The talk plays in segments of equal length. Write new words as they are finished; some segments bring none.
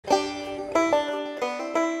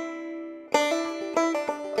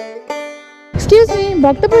Excuse me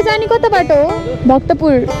Bhaktapur जाने कता बाटो हो?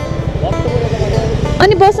 भक्तपुर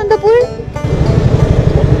अनि बसन्तपुर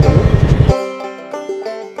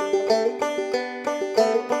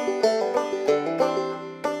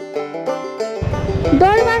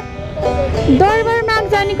दरबार मार्ग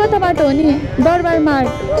जाने कता बाटो हो नि? दरबार मार्ग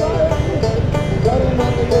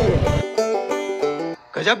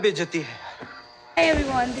गजब बेइज्जती है। Hi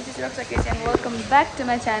everyone, this is Surakshya KC and welcome back to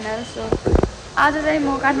my channel. So आज चाहिँ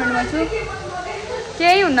म काठमाडौँमा छु,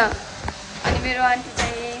 केही हुन्न। अनि मेरो आन्टी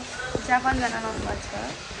चाहिँ जापान जान आउनुभएको छ,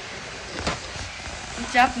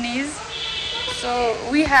 Japanese. So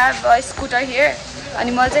we have a scooter here.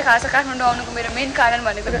 अनि मैले चाहिँ खास काठमाडौँ आउनुको मेरो मेन कारण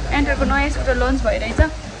भनेको एन्टरको नयाँ स्कुटर लन्च भइरहेछ।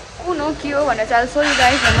 कुन हो के हो भनेर चाहिँ सो यु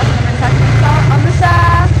गाइज भन्न मेरो साथी अनुषा।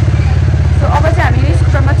 सो अब चाहिँ हामी यो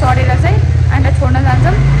स्कुटरमा चढेर चाहिँ आन्टीलाई छोड्न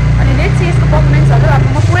जान्छौँ। अनि लेट्स सी यसको पर्फर्मेन्सहरू। अब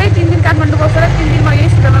म पुरै 3 दिन काठमाडौँ गएको र 3 दिन म यही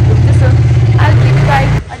स्कुटरमा घुम्दैछु। I will give you guys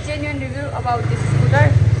a genuine review about this scooter.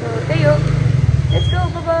 So त्यही हो, let's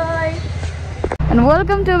go, by. And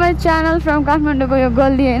welcome to my channel from काठमाडौँको यो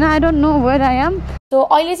गल्ली होइन, I don't know where I am. So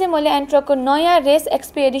अहिले चाहिँ मैले एन्टरकको नयाँ रेस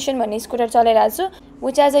एक्सपी एडिसन भन्ने स्कुटर चलाइरहेको छु,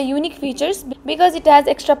 which has a unique features because it has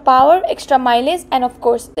extra power, extra mileage and of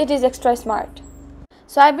course it is extra smart.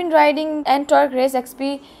 So I been riding एन्टर्क race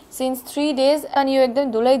XP since 3 days अनि यो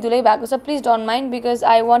एकदम धुलै भएको छ। Please don't mind because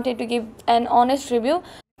I wanted to give an honest review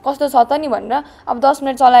कस्तो छ त नि भनेर। अब 10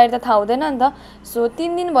 मिनट चलाएर त थाहा हुँदैन नि त। सो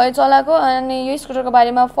 3 दिन भयो चलाएको। अनि यो स्कुटरको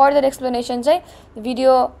बारेमा फर्दर एक्सप्लेनेसन चाहिँ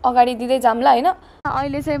भिडियो अगाडि दिँदै जाम्ला होइन।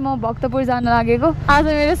 अहिले चाहिँ म भक्तपुर जान लागेको। आज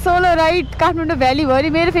मेरो सोलो राइड काठमाडौँ भ्यालीभरि।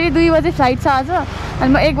 मेरो फेरि 2 बजे फ्लाइट छ आज।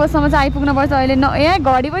 अनि म 1 बजीसम्म चाहिँ आइपुग्नुपर्छ। अहिले यहाँ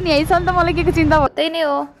घडी पनि यही छ नि त, मलाई के चिन्ता भयो। त्यही नै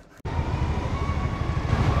हो।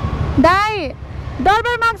 दाइ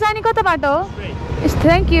दरबार मार्ग जाने कता बाटो हो?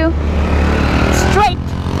 Thank you. स्ट्रेट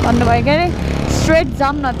भन्नुभयो क्या अरे, स्ट्रेट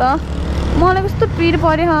जाम न त। मलाई कस्तो पिर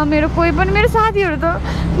पऱ्यो। मेरो कोही पनि मेरो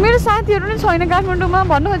साथीहरू नै छैन काठमाडौँमा।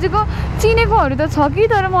 भन्नु खोजेको चिनेकोहरू त छ कि,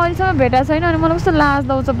 तर म अहिलेसम्म भेटाएको छैन। अनि मलाई कस्तो लाज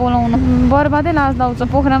लाउँछ बोलाउनु, बर्बादै लाज लाउँछ।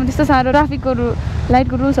 पोखरामा त्यस्तो साह्रो ट्राफिकको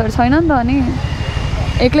लाइटको रुल्सहरू छैन नि त। अनि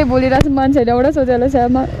एक्लै बोलिरहेको छु, मान्छेहरूले एउटा सोचेर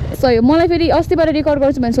स्यामा सही हो। मलाई फेरि अस्तिबाट रेकर्ड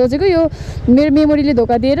गर्छु भने सोचेको, यो मेरो मेमोरीले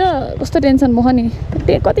धोका दिएर कस्तो टेन्सन भयो नि।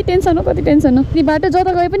 कति टेन्सन हो। ती बाटो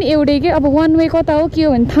जता गए पनि एउटै के। अब वान वे कता हो के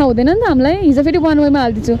हो भने थाहा हुँदैन नि त हामीलाई। हिजो फेरि वान वेमा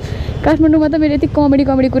हालिदिन्छु। काठमाडौँमा त मेरो यति कमेडी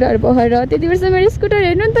कुराहरू भएर त्यति बेर मेरो स्कुटर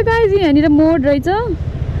हेर्नु नि त गाइज। यहाँनिर मोड रहेछ,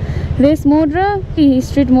 रेस मोड र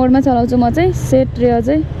स्ट्रिट मोडमा चलाउँछु म चाहिँ। सेट रे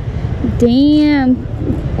अझै ड्याम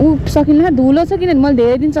सकिन्न, धुलो छ। किनभने मैले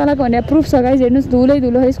धेरै दिन चलाएको भनेर प्रुफ छ गाइज। हेर्नुहोस्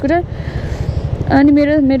धुलो है स्कुटर। अनि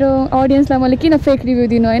मेरो अडियन्सलाई मैले किन फेक रिभ्यू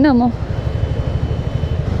दिनु होइन। म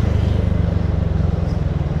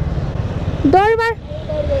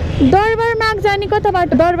दरबार मार्ग जाने कता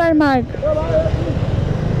बाटो? दरबार मार्ग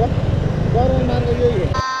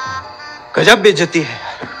गजब बेइज्जती है।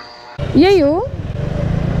 यही हो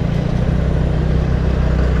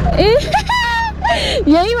ए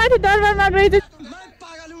यही माथि दरबार मार्ग रहेछ।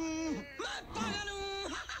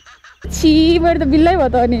 छिबाट त बिल्लै भयो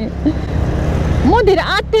त। अनि म धेरै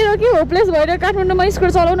आत्तेर कि होपलेस भएर काठमाडौँमा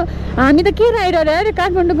स्कुटर चलाउनु। हामी त के राइडर यार,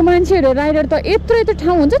 काठमाडौँको मान्छेहरू राइडर त यत्रो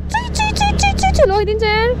ठाउँ हुन्छ चुइ लगिदिन्छ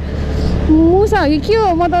यार। मुसा हो कि के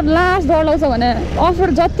हो। म त लास्ट डर लाग्छ भने अफर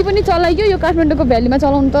जति पनि चलाइयो यो काठमाडौँको भ्यालीमा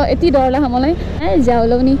चलाउनु त यति डर लाग्छ मलाई।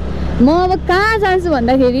 झ्याउलो नि। म अब कहाँ जान्छु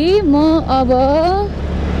भन्दाखेरि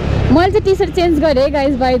मैले चाहिँ टी सर्ट चेन्ज गरेँ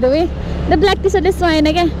guys. By the way the black tea सर्टले सुहाएन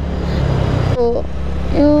क्या।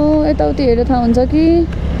 यो यताउति हेरेर थाहा हुन्छ कि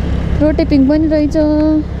रोटेपिङ पनि रहेछ।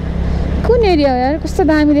 कुन एरिया हो यार, कस्तो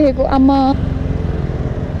दामी देखेको आम्मा।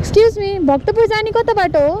 एक्सक्युज मी भक्तपुर जाने कता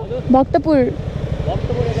बाटो हो? भक्तपुर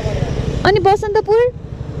अनि बसन्तपुर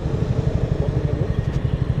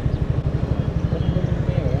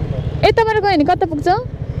यताबाट गयो भने कता पुग्छ?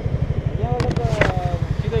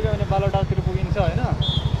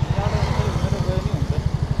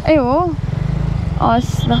 ए हो,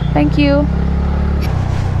 हस् ल, थ्याङ्क यू।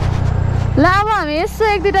 ल अब हामी यसो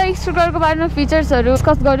 1-2 स्कुटरको बारेमा फिचर्सहरू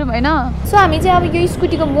डिस्कस गरौँ होइन। सो हामी चाहिँ अब यो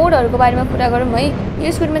स्कुटीको मोडहरूको बारेमा कुरा गरौँ है।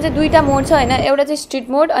 यो स्कुटीमा चाहिँ 2टा मोड छ होइन। एउटा चाहिँ स्ट्रिट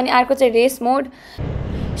मोड अनि अर्को चाहिँ रेस मोड।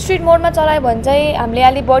 स्ट्रिट मोडमा चलायो भने चाहिँ हामीले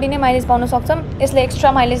अलिक बढी नै माइलेज पाउन सक्छौँ। यसले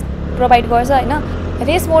एक्स्ट्रा माइलेज प्रोभाइड गर्छ होइन।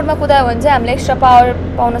 रेस मोडमा कुदायो भने चाहिँ हामीले एक्स्ट्रा पावर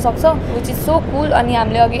पाउन सक्छौँ, विच इज सो कुल। अनि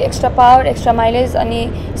हामीले अघि एक्स्ट्रा पावर, एक्स्ट्रा माइलेज अनि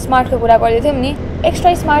स्मार्टको कुरा गर्दै थियौँ नि।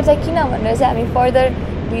 एक्स्ट्रा स्मार्ट चाहिँ किन भनेर चाहिँ हामी फर्दर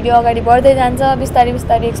भिडियो अगाडि बढ्दै जान्छ, बिस्तारै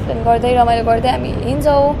एक्सप्लेन गर्दै रमाइलो गर्दै हामी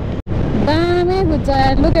हिँड्छौँ। दामी कुद्छ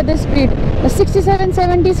यार। लुक एट द स्पिड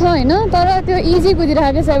 67-70 छ होइन, तर त्यो इजी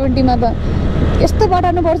कुदिरहेको 70मा त यस्तो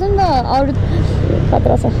बढाउनुपर्छ नि त। अरू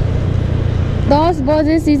खतरा छ। 10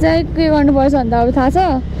 बजेपछि चाहिँ के गर्नुपर्छ भन्दा अब थाहा छ,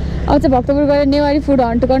 अब चाहिँ भक्तपुर गएर नेवारी फुड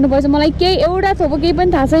हन्ट गर्नुपर्छ। मलाई केही एउटा थोपो केही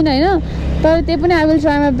पनि थाहा छैन होइन, तर त्यही पनि I will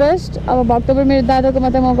try my best. अब भक्तपुर मेरो दादाको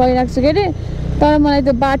मात्रै म गइरहेको छु के अरे, तर मलाई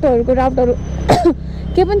त्यो बाटोहरूको राउटहरू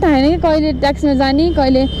केही पनि थाहा छैन कि कहिले ट्याक्सीमा जाने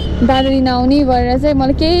कहिले दादा लिन आउने गरेर चाहिँ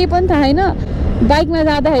मलाई केही पनि थाहा छैन। बाइकमा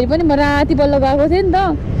जाँदाखेरि पनि म राति बल्ल गएको थिएँ नि त,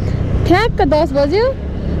 ठ्याक्क 10 बज्यो।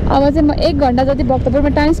 अब चाहिँ म 1 घन्टा जति भक्तपुरमा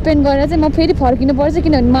टाइम स्पेन्ड गरेर चाहिँ म फेरि फर्किनुपर्छ,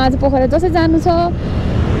 किनभने म आज पोखरा जसै जानु छ।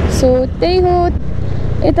 सो त्यही हो,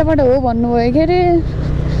 यताबाट हो भन्नुभयो के अरे।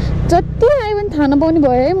 जति आयो भने थाहा नपाउने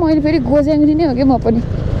भयो है, मैले फेरि गोज्याङरी नै हो कि म पनि,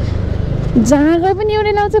 जहाँ गए पनि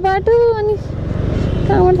एउटै लाउँछ बाटो। अनि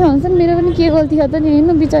कहाँबाट थाहा हुन्छ नि मेरो पनि के गल्ती छ त नि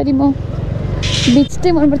होइन, बिचारी म बिच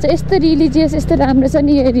चाहिँ मनपर्छ। यस्तो रिलिजियस यस्तो राम्रो छ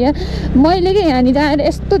नि यो एरिया। मैले के यहाँनिर आएर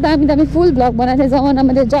यस्तो दामी दामी फुल ब्लग बनाएको थिएँ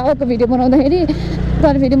जमानामा, त्यो जाओको भिडियो बनाउँदाखेरि,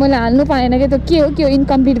 तर फेरि मैले हाल्नु पाएन कि त्यो के हो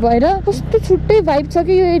इन्कम्प्लिट भएर। कस्तो छुट्टै भाइब छ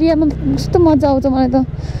कि यो एरियामा, कस्तो मजा आउँछ मलाई त।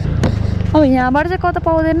 अब यहाँबाट चाहिँ कता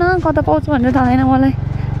पाउँदैन कता पाउँछ भनेर थाहा छैन मलाई।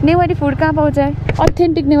 नेवारी फुड कहाँ पाउँछ है,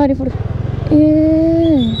 अथेन्टिक नेवारी फुड। ए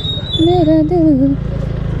मेरा दिल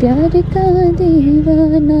प्यार का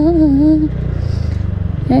दीवाना।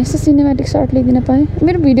 यस्तो सिनेमेटिक सर्ट लिइदिन पाएँ।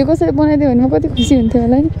 मेरो भिडियो कसरी बनाइदियो भने म कति खुसी हुन्थ्यो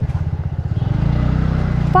होला है।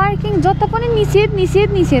 पार्किङ जता पनि निषेध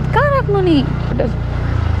निषेध निषेध, कहाँ राख्नु नि।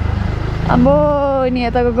 अब नि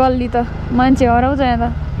यताको गल्ली त मान्छे हराउँछ यहाँ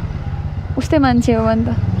त, उस्तै मान्छे हो भने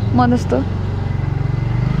त म जस्तो।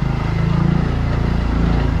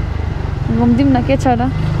 घुम्दिउँ न के छ र,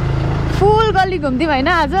 फुल गल्ली घुम्दिउँ होइन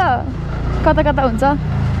आज, कता कता हुन्छ।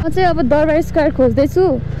 म चाहिँ अब दरबार स्क्वायर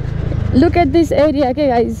खोज्दैछु। लुक एट दिस एरिया के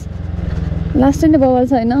गाइज, लास्ट नै बवाल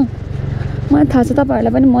छ होइन। मलाई थाहा छ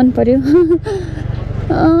तपाईँहरूलाई पनि मन पर्यो।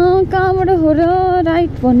 कहाँबाट हो र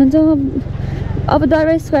राइट भन्नुहुन्छ। अब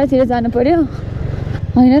दरबार स्क्वायरतिर जानु पर्यो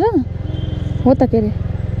होइन र, हो त के अरे,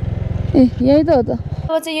 ए यही त हो त।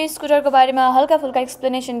 अब चाहिँ यो स्कुटरको बारेमा हल्का फुल्का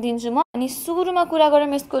एक्सप्लेनेसन दिन्छु म। अनि सुरुमा कुरा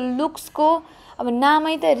गरौँ यसको लुक्सको। अब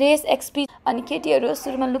नामै त रेस एक्सपी, अनि केटीहरू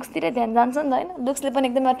सुरुमा लुक्सतिर ध्यान जान्छ नि त होइन। लुक्सले पनि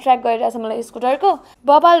एकदम अट्र्याक्ट गरिरहेछ मलाई स्कुटरको।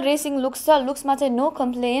 बबाल रेसिङ लुक्स छ, लुक्समा चाहिँ नो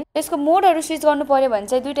कम्प्लेन। यसको मोडहरू स्विच गर्नु पर्यो भने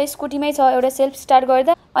चाहिँ दुईटा स्कुटीमै छ, एउटा सेल्फ स्टार्ट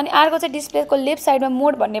गर्दा, अनि अर्को चाहिँ डिस्प्लेको लेफ्ट साइडमा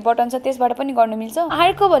मोड भन्ने बटन छ, त्यसबाट पनि गर्नु मिल्छ।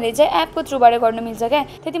 अर्को भने चाहिँ एपको थ्रुबाट गर्नु मिल्छ क्या।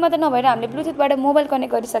 त्यति मात्र नभएर हामीले ब्लुटुथबाट मोबाइल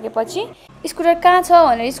कनेक्ट गरिसकेपछि स्कुटर कहाँ छ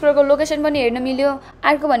भनेर स्कुटरको लोकेसन पनि हेर्न मिल्यो,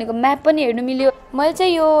 अर्को भनेको म्याप पनि हेर्नु मिल्यो। मैले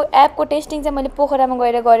चाहिँ यो एपको टेस्टिङ चाहिँ मैले पोखरामा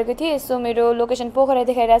गएर गरेको थिएँ, सो मेरो लोकेसन पोखरा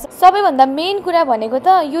देखाइरहेछ। सबैभन्दा मेन कुरा भनेको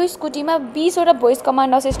त यो स्कुटीमा 20 वटा भोइस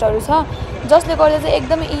कमान्ड असिस्टहरू छ, जसले गर्दा चाहिँ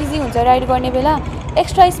एकदमै इजी हुन्छ राइड गर्ने बेला।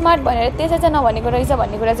 एक्स्ट्रा स्मार्ट भनेर त्यसै चाहिँ नभनेको रहेछ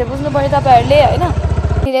भन्ने कुरा चाहिँ बुझ्नु पऱ्यो तपाईँहरूले होइन।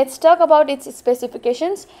 Let's talk about its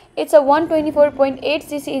specifications. It's a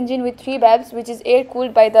 124.8cc engine with 3 valves which is air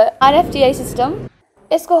cooled by the RFTI system.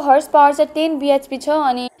 यसको हर्स पावर चाहिँ 10 bhp छ,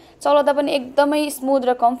 अनि चलाउँदा पनि एकदमै स्मुथ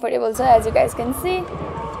र कम्फर्टेबल छ as you guys can C.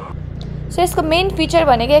 So यसको मेन फिचर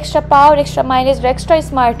भनेको एक्स्ट्रा पावर, एक्स्ट्रा माइलेज र एक्स्ट्रा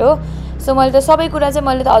स्मार्ट हो। सो मैले त सबै कुरा चाहिँ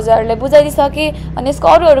मैले त हजुरहरूलाई बुझाइदिइसकेँ। अनि यसको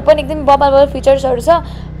अरूहरू पनि एकदम बबाल फिचर्सहरू छ।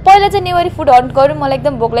 पहिला चाहिँ नेवारी फुड हन्ट गरौँ, मलाई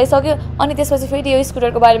एकदम भोक लागिसक्यो। अनि त्यसपछि फेरि यो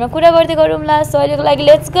स्कुटरको बारेमा कुरा गर्दै गरौँला। सो अहिलेको लागि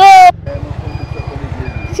let's go.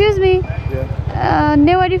 Excuse me,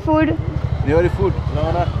 Newari food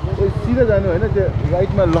लहना सिधा जानु हैन, त्यो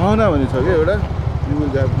राइटमा लहना भन्ने छ के एउटा, you will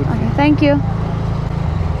have good. Thank you.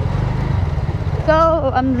 So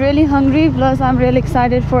I'm really hungry plus I'm really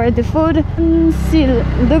excited for the food.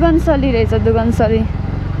 दुगनसली रहेछ, दुगनसली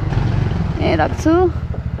ए राख्छु।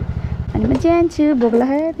 अनि म जान्छु, भोक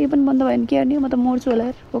लाग्यो। त्यो पनि बन्द भयो भने के गर्ने, म त मर्छु होला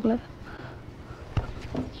यार भोक लाग्यो।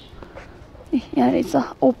 ए यहाँ रहेछ,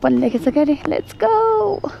 ओपन लेखेछ क्या अरे। Let's go.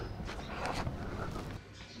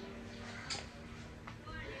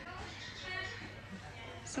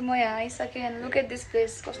 सो म यहाँ आइसक्यो and look at this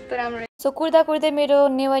place, कस्तो राम्रो। सो कुर्दा कुर्दै मेरो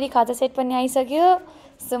नेवारी खाजा सेट पनि आइसक्यो।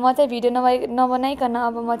 सो म चाहिँ भिडियो नबनाइकन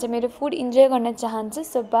अब म चाहिँ मेरो फुड इन्जोय गर्न चाहन्छु।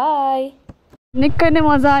 So by. निकै नै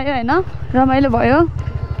मजा आयो होइन, रमाइलो भयो।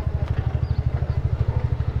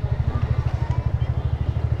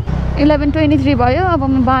 11:23 भयो। अब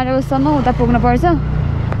म 12 बजीसम्म उता पुग्नुपर्छ।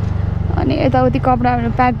 अनि यताउति कपडाहरू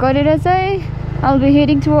प्याक गरेर चाहिँ I'll be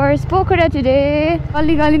heading towards Pokhara today.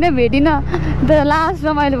 गल्ली गल्ली नै भेटिनँ, तर लास्ट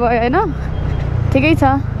रमाइलो भयो होइन। ठिकै छ,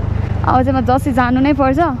 अब चाहिँ म जसै जानु नै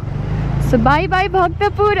पर्छ। So by by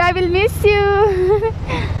Bhaktapur, I will miss you.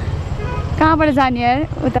 कहाँबाट जाने यार,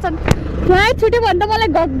 उता फ्लाइट छुट्यो भने त मलाई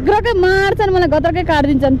घग्रकै मार्छन्, मलाई गतरकै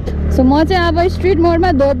काटिदिन्छन्। सो म चाहिँ अब स्ट्रिट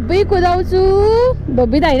मोडमा धोबी कुदाउँछु।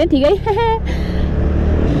 धोबी त होइन ठिकै।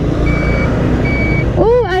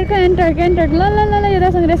 अर्को एन्टर्क ल ल ल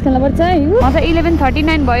एउटासँग रेस खेल्नुपर्छ है। म चाहिँ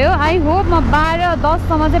 11:39 भयो। आई होप म 12:10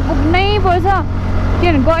 सम्म चाहिँ पुग्नै पर्छ,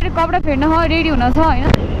 किनभने गएर कपडा फेर्न रेडी हुन छ होइन।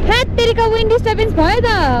 हैट तेरीका विन्ड डिस्टर्बेन्स भयो त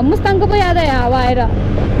मुस्ताङको पो याद आयो हावा आएर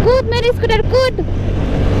कुद मेरो स्कुटर कुद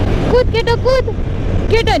कुद केटो कुद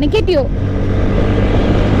केटो होइन केटी हो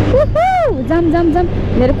जाम जाम जाम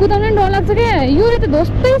धेरै कुदाउनु पनि डर लाग्छ क्या यो त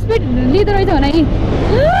धोस्तै स्पिड लिँदो रहेछ भने यी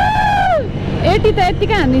 80 त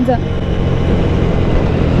यतिकै हानिदिन्छ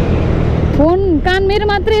फोन कान मेरो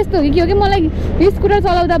मात्रै यस्तो हो कि के हो कि मलाई स्कुटर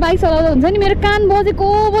चलाउँदा बाइक चलाउँदा हुन्छ नि मेरो कान बजेको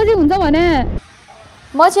बजे हुन्छ भने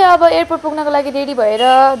म चाहिँ अब एयरपोर्ट पुग्नको लागि रेडी भएर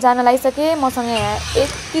जान लागिसकेँ मसँग यहाँ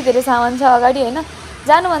यति धेरै सामान छ अगाडि होइन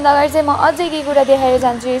जानुभन्दा अगाडि चाहिँ म अझै केही कुरा देखाएर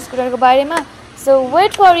जान्छु यो स्कुटरको बारेमा सो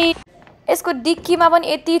वेट फर इट यसको डिक्कीमा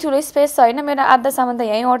पनि यति ठुलो स्पेस छ होइन मेरो आधा सामान त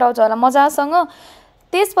यहीँ अटाउँछ होला मजासँग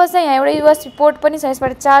त्यसपछि यहाँ एउटा युएसबी पोर्ट पनि छ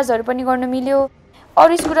यसबाट चार्जहरू पनि गर्नु मिल्यो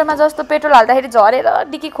अरू स्कुटरमा जस्तो पेट्रोल हाल्दाखेरि झरेर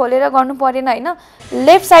डिक्की खोलेर गर्नु परेन होइन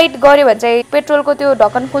लेफ्ट साइड गऱ्यो भने चाहिँ पेट्रोलको त्यो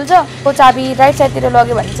ढक्कन खुल्छ त्यो चाबी राइट साइडतिर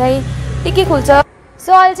लग्यो भने चाहिँ डिक्की खुल्छ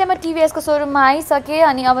सो अहिले चाहिँ म टिभीएसको सोरुममा आइसकेँ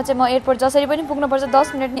अनि अब चाहिँ म एयरपोर्ट जसरी पनि पुग्नुपर्छ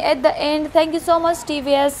 10 मिनट नि at the and thank you so much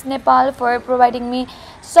TVS Nepal for providing me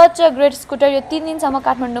such a great scooter यो 3 दिनसम्म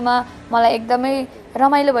काठमाडौँमा मलाई एकदमै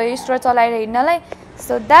रमाइलो भयो स्कुटर चलाएर हिँड्नलाई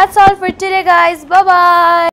so that's all for today guys bye bye